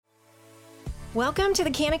Welcome to the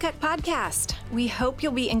Kanakuk Podcast. We hope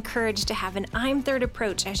you'll be encouraged to have an I'm Third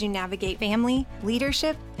approach as you navigate family,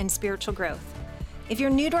 leadership, and spiritual growth. If you're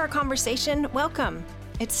new to our conversation, welcome.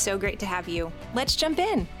 It's so great to have you. Let's jump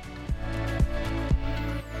in.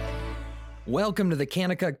 Welcome to the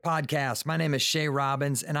Kanakuk Podcast. My name is Shay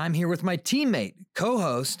Robbins, and I'm here with my teammate,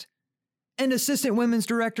 co-host, and Assistant Women's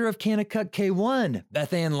Director of Kanakuk K1,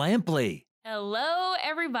 Beth Ann Lampley. Hello,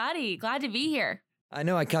 everybody. Glad to be here. I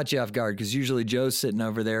know I caught you off guard because usually Joe's sitting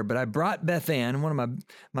over there, but I brought Beth Ann, one of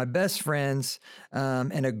my best friends,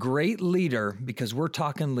 and a great leader because we're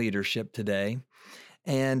talking leadership today.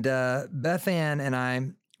 And Beth Ann and I,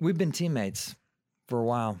 we've been teammates for a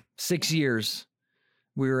while, 6 years.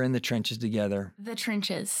 We were in the trenches together. The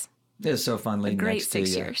trenches. It was so fun leading Great next to you.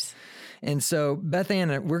 6 years. And so Beth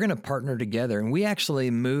Ann, we're going to partner together, and we actually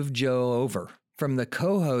moved Joe over from the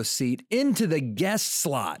co-host seat into the guest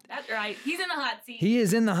slot. That's right. He's in the hot seat. He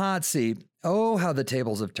is in the hot seat. Oh, how the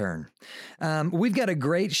tables have turned. We've got a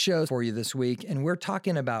great show for you this week, and we're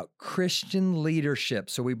talking about Christian leadership.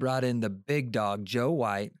 So we brought in the big dog, Joe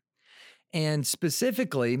White. And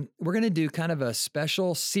specifically, we're going to do kind of a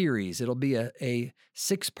special series. It'll be a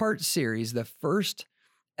 6-part series. The first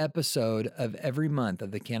episode of every month of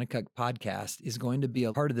the Kanakuk Podcast is going to be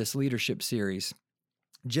a part of this leadership series.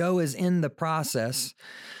 Joe is in the process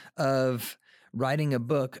of writing a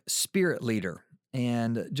book, Spirit Leader,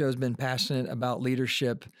 and Joe's been passionate about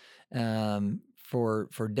leadership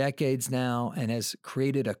for decades now and has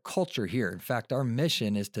created a culture here. In fact, our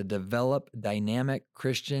mission is to develop dynamic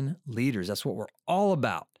Christian leaders. That's what we're all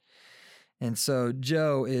about. And so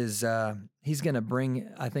Joe is, he's going to bring,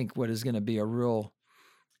 I think, what is going to be a real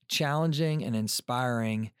challenging and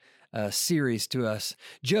inspiring series to us.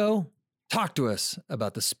 Joe, talk to us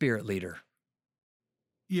about the Spirit Leader.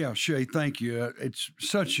 Yeah, Shay, thank you. It's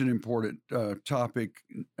such an important topic,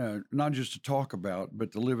 not just to talk about,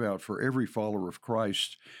 but to live out for every follower of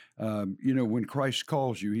Christ. When Christ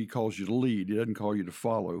calls you, he calls you to lead. He doesn't call you to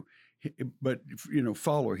follow, but,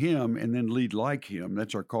 follow him and then lead like him.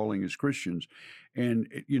 That's our calling as Christians. And,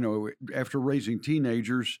 after raising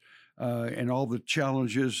teenagers and all the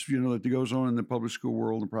challenges, that goes on in the public school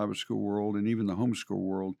world, the private school world, and even the homeschool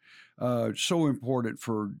world, so important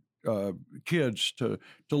for kids to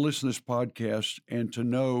listen to this podcast and to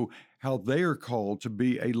know how they are called to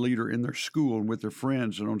be a leader in their school and with their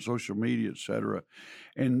friends and on social media, et cetera.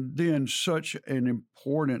 And then such an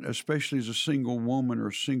important, especially as a single woman or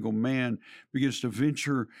a single man, begins to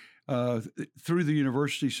venture through the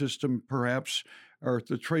university system, perhaps, or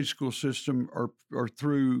the trade school system, or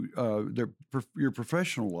through your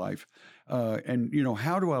professional life. And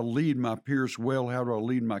how do I lead my peers well? How do I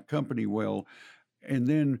lead my company well? And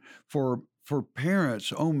then for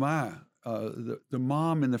parents, oh my, the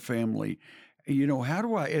mom in the family, how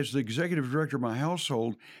do I, as the executive director of my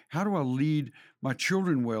household, how do I lead my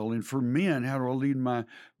children well? And for men, how do I lead my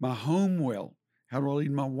home well? How do I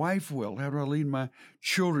lead my wife well? How do I lead my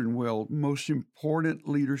children well? Most important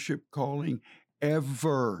leadership calling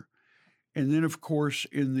ever. And then, of course,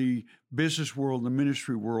 in the business world, the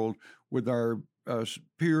ministry world, with our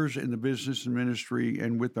peers in the business and ministry,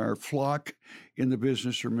 and with our flock in the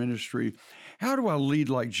business or ministry, how do I lead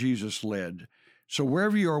like Jesus led? So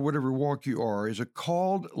wherever you are, whatever walk you are, as a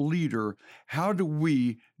called leader, how do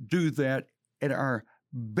we do that at our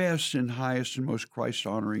best and highest and most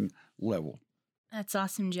Christ-honoring level? That's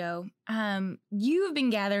awesome, Joe. You have been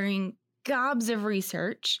gathering gobs of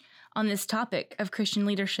research on this topic of Christian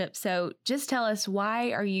leadership. So just tell us,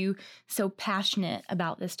 why are you so passionate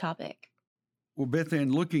about this topic? Well, Beth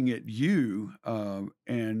Ann, looking at you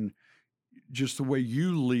and just the way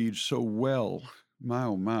you lead so well, my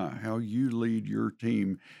oh my, how you lead your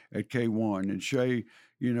team at K1, and Shay,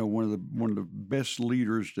 one of the best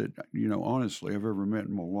leaders that honestly I've ever met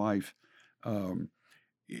in my life. I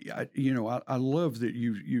love that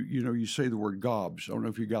you say the word gobs. I don't know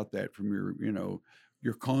if you got that from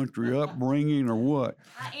your country upbringing or what.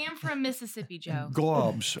 I am from Mississippi, Joe.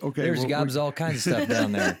 Globs. Okay. There's gobs, all kinds of stuff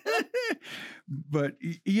down there. But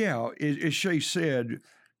yeah, as Shay said,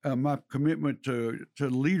 my commitment to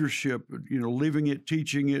leadership, living it,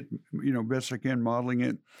 teaching it, best I can, modeling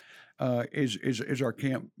it, is our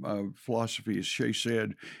camp philosophy, as Shay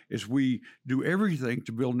said, is we do everything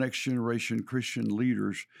to build next generation Christian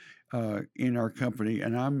leaders in our company.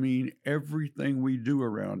 And I mean, everything we do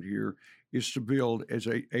around here is to build as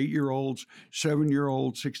 8-year-olds,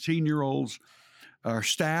 7-year-olds, 16-year-olds, our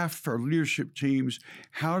staff, our leadership teams.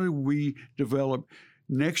 How do we develop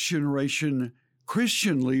next generation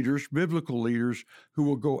Christian leaders, biblical leaders, who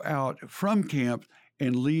will go out from camp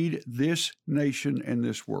and lead this nation and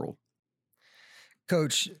this world?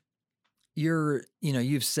 Coach,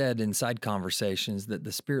 You've said in side conversations that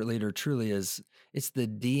the spirit leader truly it's the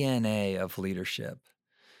DNA of leadership.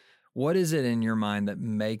 What is it in your mind that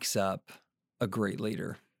makes up a great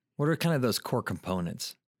leader? What are kind of those core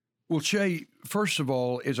components? Well, Shay, first of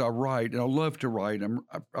all, as I write, and I love to write,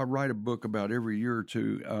 I write a book about every year or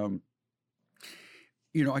two.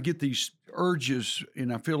 I get these urges,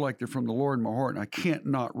 and I feel like they're from the Lord in my heart, and I can't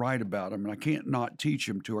not write about them, and I can't not teach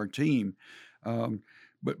them to our team.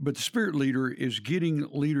 But the spirit leader is getting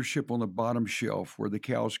leadership on the bottom shelf where the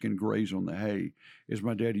cows can graze on the hay, as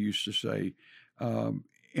my daddy used to say.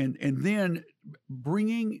 And then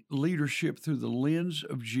bringing leadership through the lens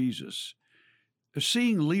of Jesus,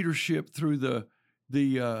 seeing leadership through the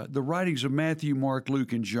writings of Matthew, Mark,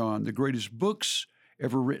 Luke, and John, the greatest books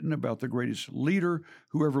ever written about the greatest leader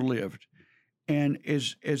who ever lived. And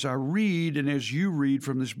as I read and as you read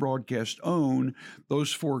from this broadcast own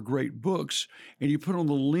those 4 great books, and you put on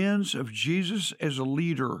the lens of Jesus as a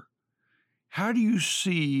leader, how do you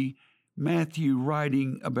see Matthew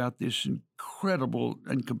writing about this incredible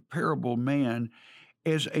and comparable man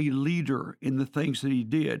as a leader in the things that he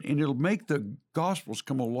did? And it'll make the Gospels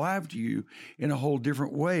come alive to you in a whole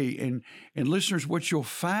different way. And listeners, what you'll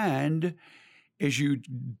find as you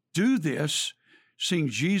do this, seeing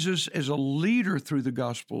Jesus as a leader through the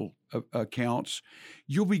Gospel accounts,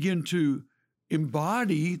 you'll begin to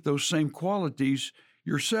embody those same qualities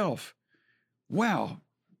yourself. Wow,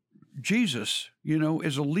 Jesus,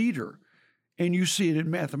 as a leader. And you see it in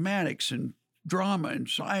mathematics and drama and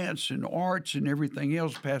science and arts and everything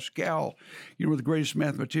else. Pascal, one of the greatest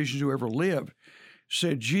mathematicians who ever lived,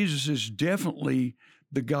 said Jesus is definitely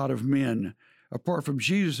the God of men. Apart from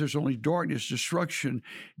Jesus, there's only darkness, destruction,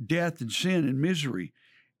 death, and sin and misery.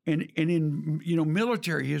 And in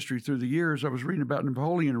military history through the years, I was reading about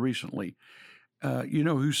Napoleon recently,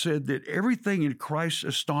 who said that everything in Christ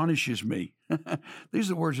astonishes me. These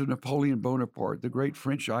are the words of Napoleon Bonaparte, the great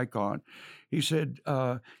French icon. He said,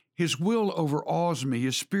 his will overawes me,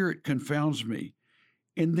 his spirit confounds me.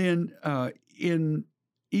 And then in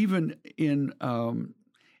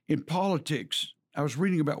politics, I was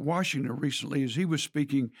reading about Washington recently as he was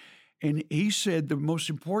speaking, and he said the most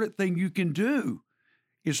important thing you can do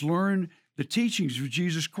is learn the teachings of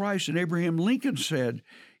Jesus Christ. And Abraham Lincoln said,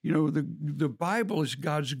 the Bible is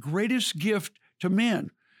God's greatest gift to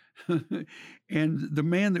men. And the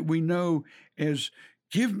man that we know as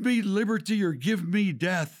 "give me liberty or give me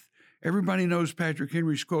death." Everybody knows Patrick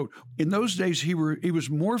Henry's quote. In those days, he was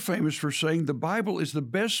more famous for saying the Bible is the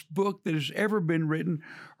best book that has ever been written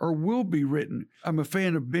or will be written. I'm a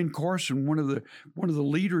fan of Ben Carson, one of the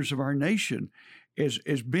leaders of our nation. As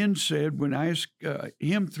Ben said, when I asked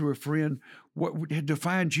him through a friend what had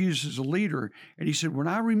defined Jesus as a leader, and he said, when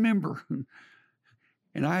I remember,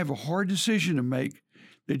 and I have a hard decision to make,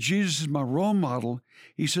 that Jesus is my role model,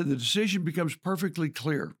 he said the decision becomes perfectly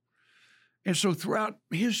clear. And so throughout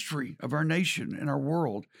history of our nation and our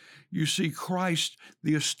world, you see Christ,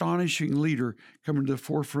 the astonishing leader, coming to the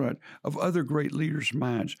forefront of other great leaders'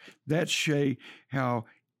 minds. That's, Shay, how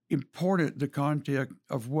important the content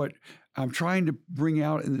of what I'm trying to bring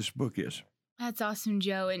out in this book is. That's awesome,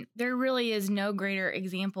 Joe. And there really is no greater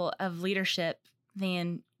example of leadership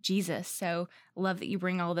than Jesus. So love that you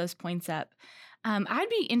bring all those points up. I'd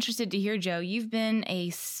be interested to hear, Joe, you've been a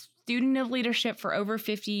student of leadership for over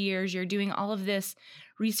 50 years. You're doing all of this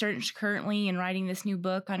research currently and writing this new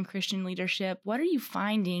book on Christian leadership. What are you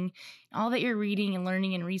finding, all that you're reading and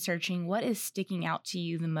learning and researching? What is sticking out to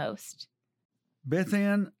you the most? Beth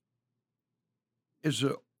Ann is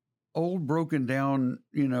an old, broken down,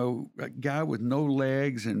 a guy with no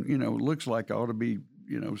legs and, looks like I ought to be,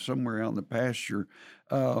 somewhere out in the pasture.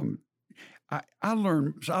 I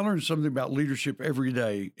learned something about leadership every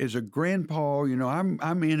day. As a grandpa,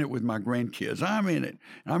 I'm in it with my grandkids. I'm in it.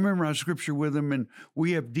 And I memorize scripture with them, and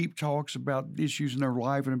we have deep talks about issues in their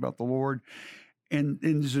life and about the Lord. And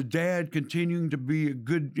as a dad, continuing to be a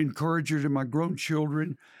good encourager to my grown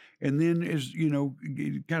children. And then as,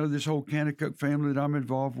 kind of this whole Kanakuk family that I'm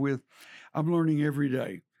involved with, I'm learning every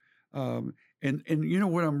day. And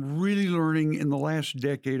what I'm really learning in the last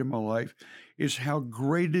decade of my life is how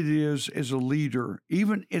great it is as a leader,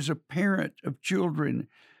 even as a parent of children,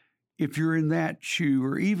 if you're in that shoe,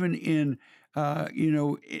 or even in,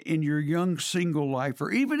 in your young single life,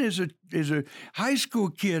 or even as a high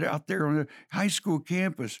school kid out there on a high school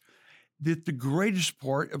campus, that the greatest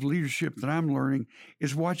part of leadership that I'm learning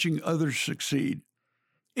is watching others succeed.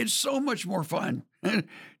 It's so much more fun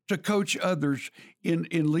to coach others in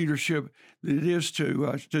leadership than it is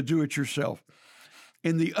to do it yourself.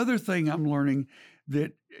 And the other thing I'm learning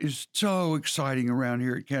that is so exciting around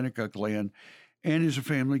here at Kanakuk Land, and as a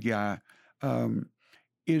family guy,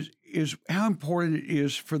 is how important it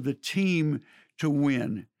is for the team to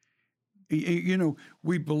win. You know,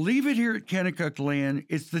 we believe it here at Kennecott Land.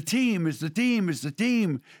 It's the team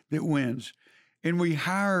that wins. And we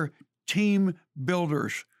hire team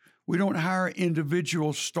builders. We don't hire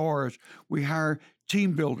individual stars. We hire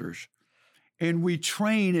team builders. And we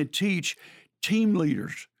train and teach team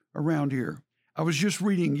leaders around here. I was just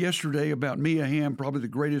reading yesterday about Mia Hamm, probably the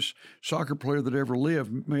greatest soccer player that ever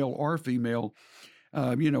lived, male or female,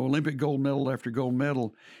 Olympic gold medal after gold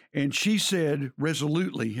medal. And she said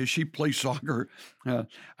resolutely, as she plays soccer,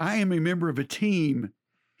 I am a member of a team,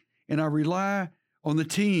 and I rely on the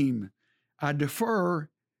team. I defer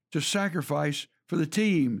to sacrifice for the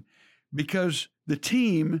team, because the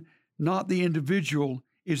team, not the individual,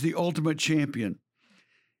 is the ultimate champion.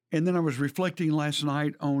 And then I was reflecting last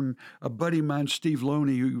night on a buddy of mine, Steve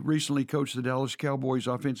Loney, who recently coached the Dallas Cowboys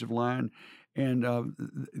offensive line, and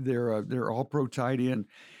they're all pro tight end.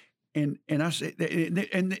 And I said,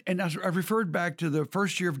 and I referred back to the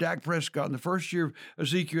first year of Dak Prescott and the first year of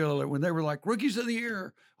Ezekiel, when they were like rookies of the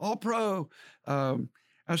year, all pro.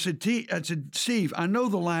 I said, Steve, I know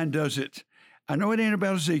the line does it. I know it ain't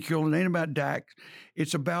about Ezekiel, it ain't about Dak.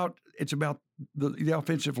 It's about the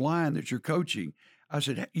offensive line that you're coaching. I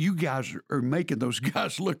said, you guys are making those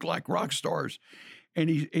guys look like rock stars. And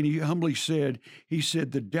he humbly said,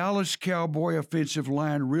 the Dallas Cowboy offensive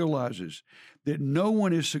line realizes that no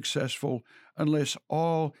one is successful unless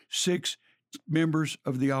all 6 members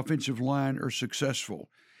of the offensive line are successful.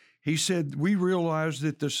 He said, we realize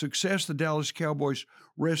that the success of the Dallas Cowboys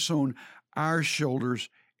rests on our shoulders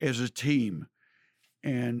as a team.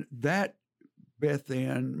 And that, Beth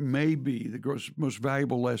Ann, may be the most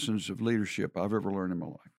valuable lessons of leadership I've ever learned in my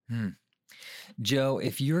life. Joe,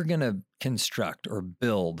 if you're going to construct or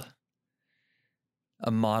build a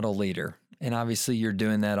model leader, and obviously you're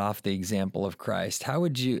doing that off the example of Christ, how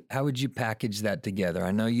would you package that together?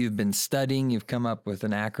 I know you've been studying, you've come up with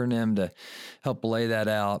an acronym to help lay that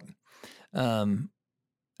out.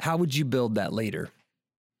 How would you build that leader?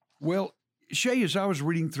 Well, Shay, as I was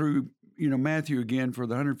reading through Matthew again for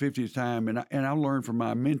the 150th time, and I learned from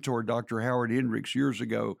my mentor, Dr. Howard Hendricks, years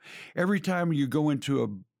ago, every time you go into a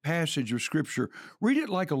passage of Scripture, read it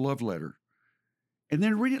like a love letter, and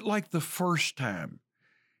then read it like the first time.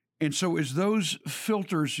 And so as those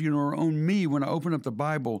filters, are on me when I open up the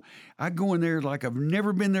Bible, I go in there like I've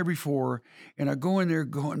never been there before, and I go in there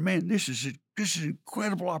going, man, this is an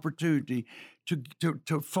incredible opportunity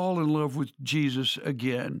to fall in love with Jesus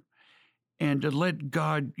again. And to let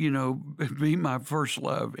God, be my first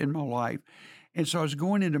love in my life. And so I was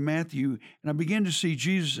going into Matthew, and I began to see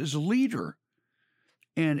Jesus as a leader.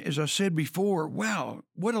 And as I said before, wow,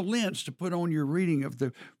 what a lens to put on your reading of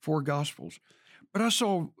the 4 Gospels. But I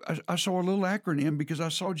saw a little acronym, because I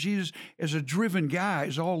saw Jesus as a driven guy,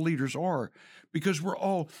 as all leaders are, because we're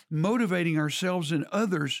all motivating ourselves and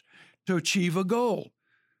others to achieve a goal,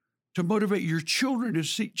 to motivate your children to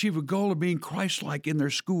achieve a goal of being Christ-like in their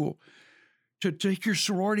school, to take your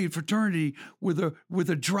sorority and fraternity with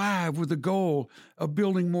a drive, with a goal of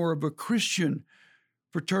building more of a Christian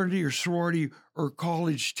fraternity or sorority or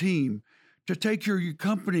college team, to take your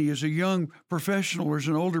company as a young professional or as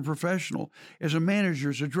an older professional, as a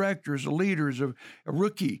manager, as a director, as a leader, as a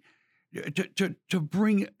rookie, to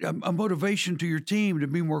bring a motivation to your team to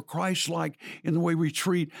be more Christ-like in the way we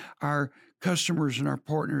treat our customers and our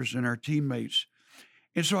partners and our teammates.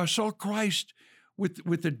 And so I saw Christ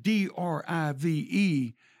with the DRIVE of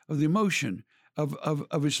the emotion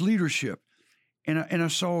of his leadership. And I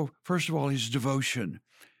saw, first of all, his devotion.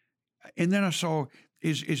 And then I saw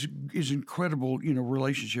his incredible,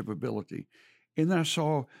 relationship ability. And then I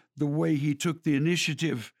saw the way he took the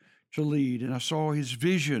initiative to lead. And I saw his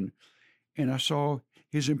vision. And I saw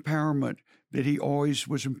his empowerment, that he always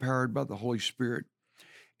was empowered by the Holy Spirit.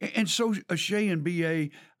 And so, Shay and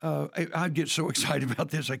B.A., I get so excited about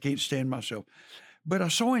this, I can't stand myself. But I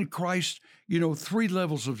saw in Christ, 3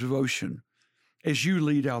 levels of devotion as you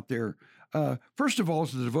lead out there. First of all,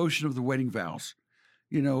 is the devotion of the wedding vows.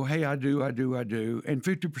 Hey, I do. And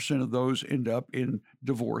 50% of those end up in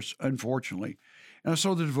divorce, unfortunately. And I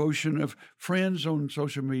saw the devotion of friends on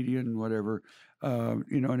social media and whatever, and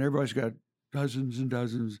everybody's got dozens and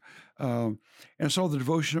dozens. And I saw the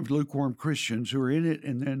devotion of lukewarm Christians who are in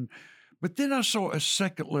it. But then I saw a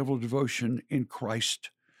second level of devotion in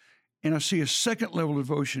Christ. And I see a second level of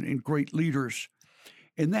devotion in great leaders.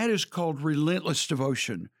 And that is called relentless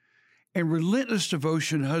devotion. And relentless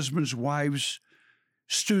devotion, husbands, wives,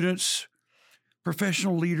 students,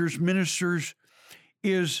 professional leaders, ministers,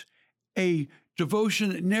 is a devotion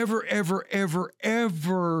that never, ever, ever,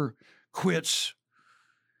 ever quits.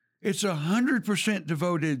 It's 100%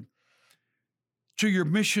 devoted to your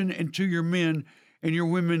mission and to your men and your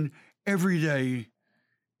women every day.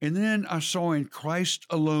 And then I saw in Christ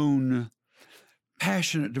alone,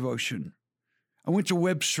 passionate devotion. I went to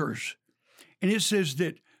Webster's, and it says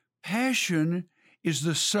that passion is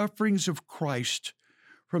the sufferings of Christ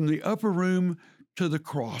from the upper room to the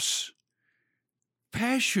cross.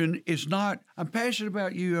 Passion is not, I'm passionate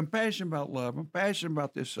about you, I'm passionate about love, I'm passionate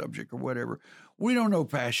about this subject or whatever. We don't know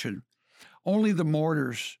passion. Only the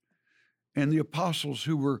martyrs and the apostles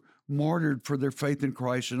who were martyred for their faith in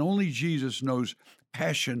Christ, and only Jesus knows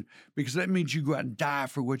passion, because that means you go out and die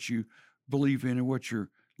for what you believe in and what you're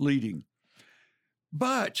leading.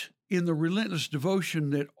 But in the relentless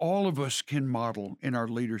devotion that all of us can model in our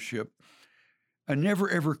leadership, a never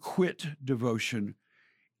ever quit devotion,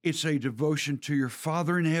 it's a devotion to your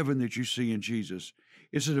Father in heaven that you see in Jesus.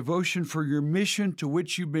 It's a devotion for your mission to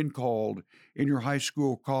which you've been called in your high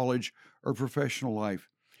school, college, or professional life.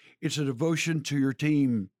 It's a devotion to your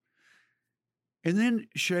team. And then,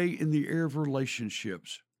 Shay, in the area of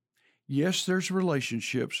relationships, yes, there's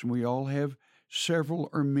relationships, and we all have several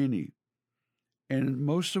or many. And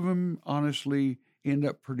most of them, honestly, end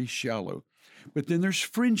up pretty shallow. But then there's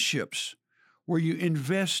friendships where you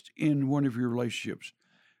invest in one of your relationships.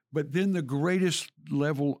 But then the greatest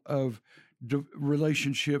level of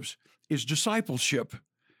relationships is discipleship.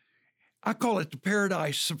 I call it the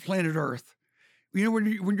paradise of planet Earth. You know,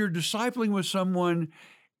 when you're discipling with someone,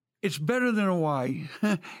 it's better than Hawaii.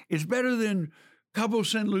 It's better than Cabo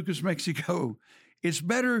San Lucas, Mexico. It's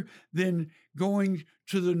better than going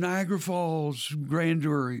to the Niagara Falls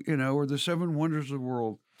grandeur, you know, or the seven wonders of the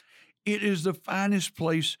world. It is the finest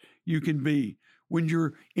place you can be when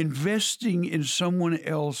you're investing in someone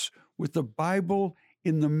else with the Bible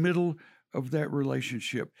in the middle of that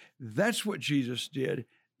relationship. That's what Jesus did.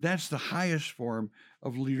 That's the highest form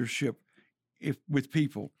of leadership with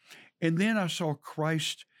people. And then I saw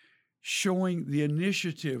Christ showing the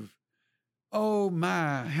initiative. Oh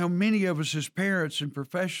my, how many of us as parents and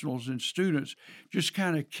professionals and students just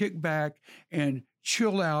kind of kick back and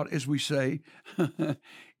chill out, as we say.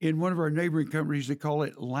 In one of our neighboring companies, they call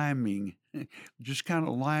it liming, just kind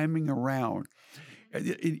of liming around.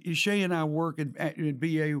 Shay and I work in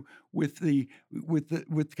BA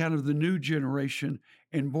with kind of the new generation,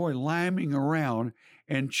 and boy, liming around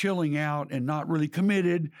and chilling out and not really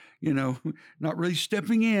committed, you know, not really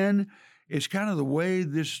stepping in. It's kind of the way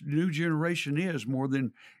this new generation is, more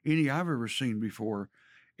than any I've ever seen before.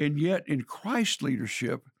 And yet in Christ's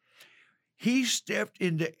leadership, he stepped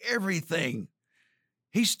into everything.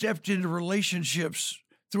 He stepped into relationships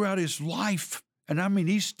throughout his life. And I mean,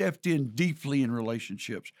 he stepped in deeply in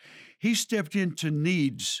relationships. He stepped into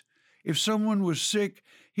needs. If someone was sick,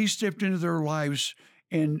 he stepped into their lives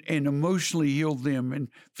and emotionally healed them and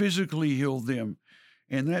physically healed them.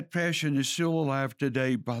 And that passion is still alive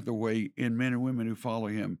today, by the way, in men and women who follow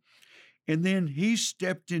him. And then he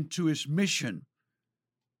stepped into his mission.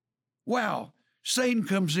 Wow. Satan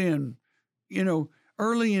comes in, you know,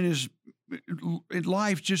 early in his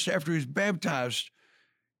life, just after he's baptized.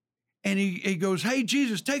 And he goes, hey,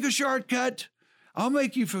 Jesus, take a shortcut. I'll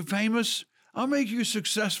make you famous. I'll make you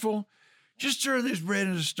successful. Just turn this bread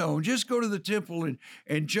into stone. Just go to the temple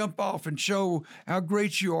and jump off and show how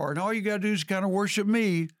great you are. And all you got to do is kind of worship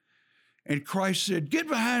me. And Christ said, get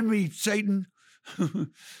behind me, Satan.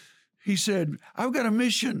 He said, I've got a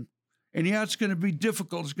mission. And yeah, it's going to be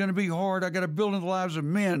difficult. It's going to be hard. I got to build in the lives of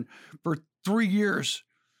men for 3 years.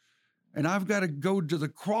 And I've got to go to the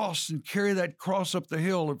cross and carry that cross up the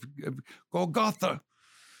hill of Golgotha.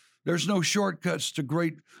 There's no shortcuts to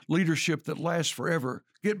great leadership that lasts forever.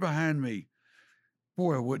 Get behind me.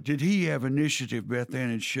 Boy, what did he have initiative, Beth Ann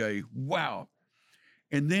and Shay. Wow.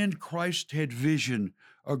 And then Christ had vision.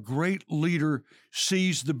 A great leader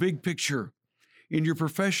sees the big picture. In your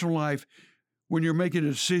professional life, when you're making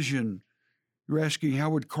a decision, you're asking, how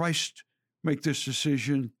would Christ make this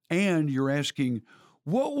decision? And you're asking,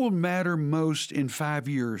 what will matter most in 5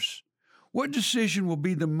 years? What decision will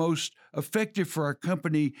be the most effective for our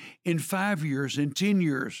company in 5 years, in 10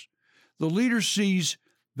 years? The leader sees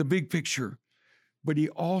the big picture, but he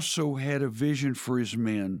also had a vision for his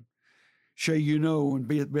men. Shay, you know, and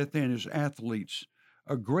Beth Ann is athletes.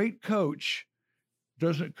 A great coach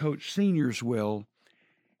doesn't coach seniors well.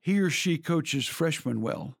 He or she coaches freshmen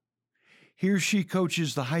well. He or she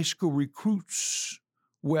coaches the high school recruits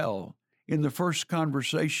well in the first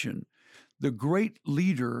conversation. The great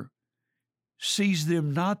leader sees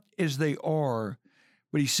them not as they are,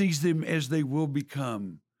 but he sees them as they will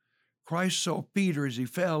become. Christ saw Peter as he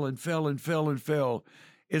fell and fell and fell and fell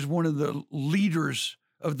as one of the leaders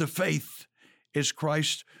of the faith, as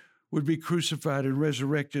Christ would be crucified and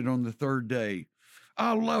resurrected on the third day.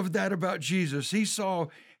 I love that about Jesus. He saw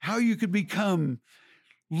how you could become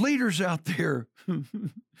leaders out there.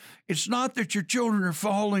 It's not that your children are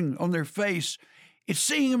falling on their face. It's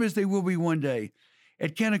seeing them as they will be one day.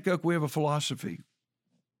 At Kanakuk, we have a philosophy.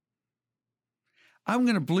 I'm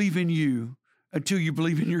going to believe in you until you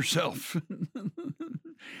believe in yourself.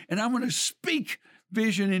 And I'm going to speak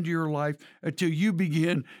vision into your life until you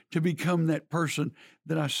begin to become that person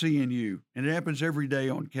that I see in you. And it happens every day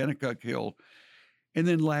on Kanakuk Hill. And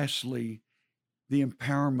then lastly, the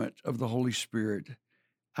empowerment of the Holy Spirit.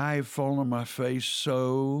 I have fallen on my face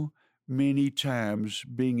so many times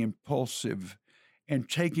being impulsive and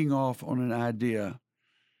taking off on an idea,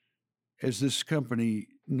 as this company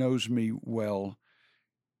knows me well.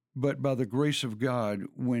 But by the grace of God,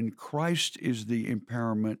 when Christ is the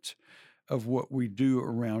empowerment of what we do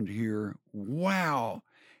around here, wow,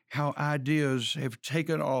 how ideas have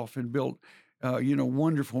taken off and built,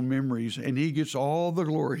 wonderful memories. And he gets all the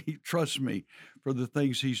glory, trust me, for the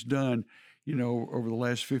things he's done, over the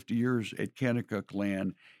last 50 years at Kanakuk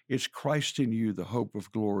Land. It's Christ in you, the hope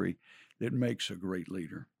of glory, that makes a great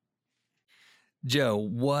leader. Joe,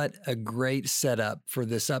 what a great setup for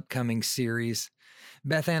this upcoming series.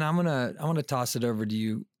 Beth Ann, I want to toss it over to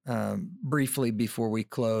you briefly before we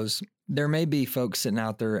close. There may be folks sitting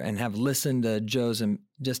out there and have listened to Joe's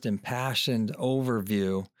just impassioned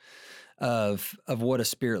overview of what a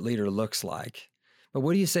spirit leader looks like. But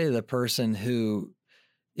what do you say to the person who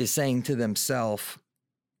is saying to themselves,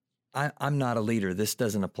 I'm not a leader, this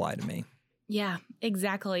doesn't apply to me? Yeah,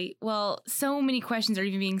 exactly. Well, so many questions are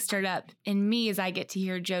even being stirred up in me as I get to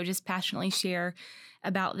hear Joe just passionately share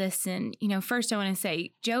about this. And, first I want to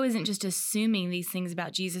say, Joe isn't just assuming these things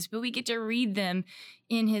about Jesus, but we get to read them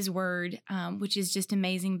in his word, which is just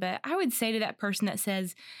amazing. But I would say to that person that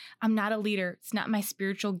says, I'm not a leader, it's not my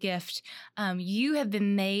spiritual gift. You have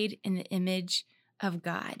been made in the image of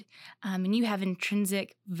God, and you have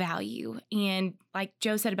intrinsic value. And like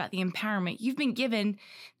Joe said about the empowerment, you've been given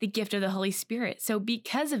the gift of the Holy Spirit. So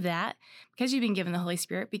because of that, because you've been given the Holy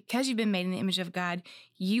Spirit, because you've been made in the image of God,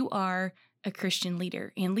 you are a Christian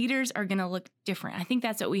leader, and leaders are going to look different. I think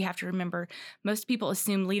that's what we have to remember. Most people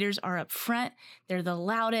assume leaders are up front. They're the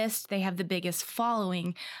loudest. They have the biggest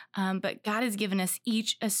following. But God has given us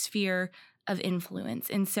each a sphere of influence.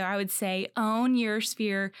 And so I would say, own your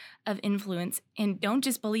sphere of influence and don't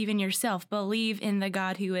just believe in yourself, believe in the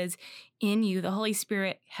God who is in you. The Holy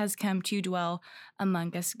Spirit has come to dwell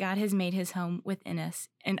among us. God has made his home within us.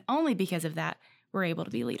 And only because of that, we're able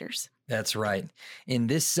to be leaders. That's right. In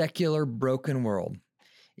this secular, broken world,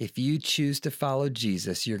 if you choose to follow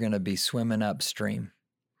Jesus, you're going to be swimming upstream.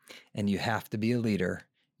 And you have to be a leader.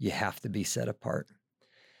 You have to be set apart.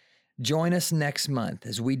 Join us next month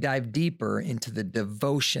as we dive deeper into the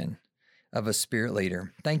devotion of a spirit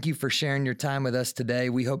leader. Thank you for sharing your time with us today.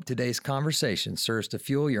 We hope today's conversation serves to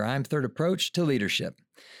fuel your I'm Third approach to leadership.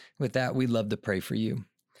 With that, we'd love to pray for you.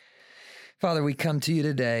 Father, we come to you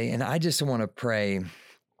today, and I just want to pray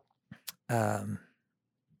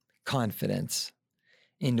confidence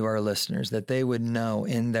into our listeners, that they would know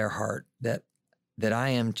in their heart that I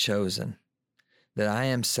am chosen, that I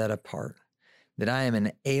am set apart, that I am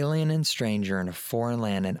an alien and stranger in a foreign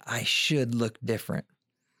land, and I should look different.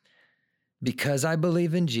 Because I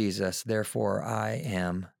believe in Jesus, therefore I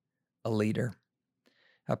am a leader.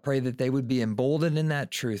 I pray that they would be emboldened in that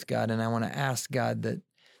truth, God, and I want to ask, God,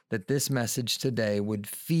 that this message today would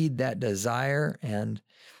feed that desire and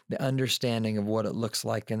the understanding of what it looks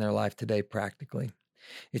like in their life today practically.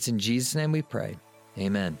 It's in Jesus' name we pray.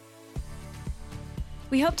 Amen.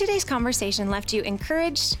 We hope today's conversation left you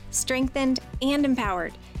encouraged, strengthened, and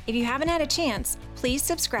empowered. If you haven't had a chance, please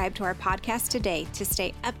subscribe to our podcast today to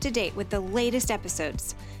stay up to date with the latest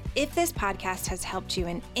episodes. If this podcast has helped you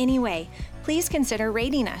in any way, please consider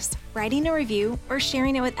rating us, writing a review, or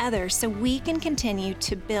sharing it with others so we can continue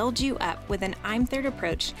to build you up with an I'm Third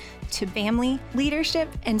approach to family, leadership,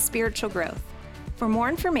 and spiritual growth. For more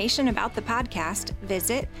information about the podcast,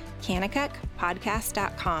 visit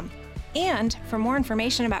kanakukpodcast.com. And for more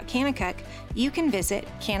information about Kanakuk, you can visit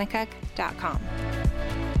kanakuk.com.